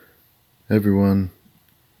Everyone,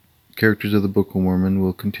 characters of the Book of Mormon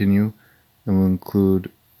will continue and will include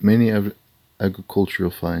many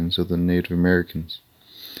agricultural finds of the Native Americans,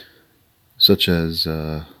 such as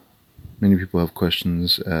many people have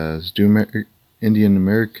questions as do Indian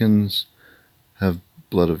Americans have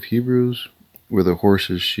blood of Hebrews? Were there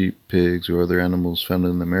horses, sheep, pigs, or other animals found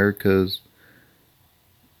in the Americas?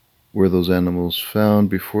 Were those animals found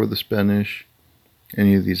before the Spanish?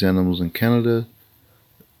 Any of these animals in Canada?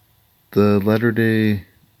 The Latter-day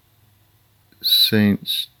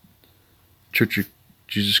Saints Church of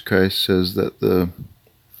Jesus Christ says that the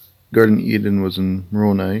Garden of Eden was in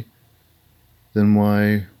Moroni. Then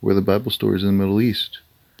why were the Bible stories in the Middle East?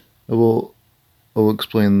 I will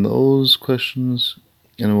explain those questions,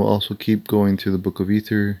 and we'll also keep going through the Book of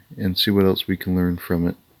Ether and see what else we can learn from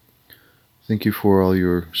it. Thank you for all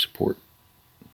your support.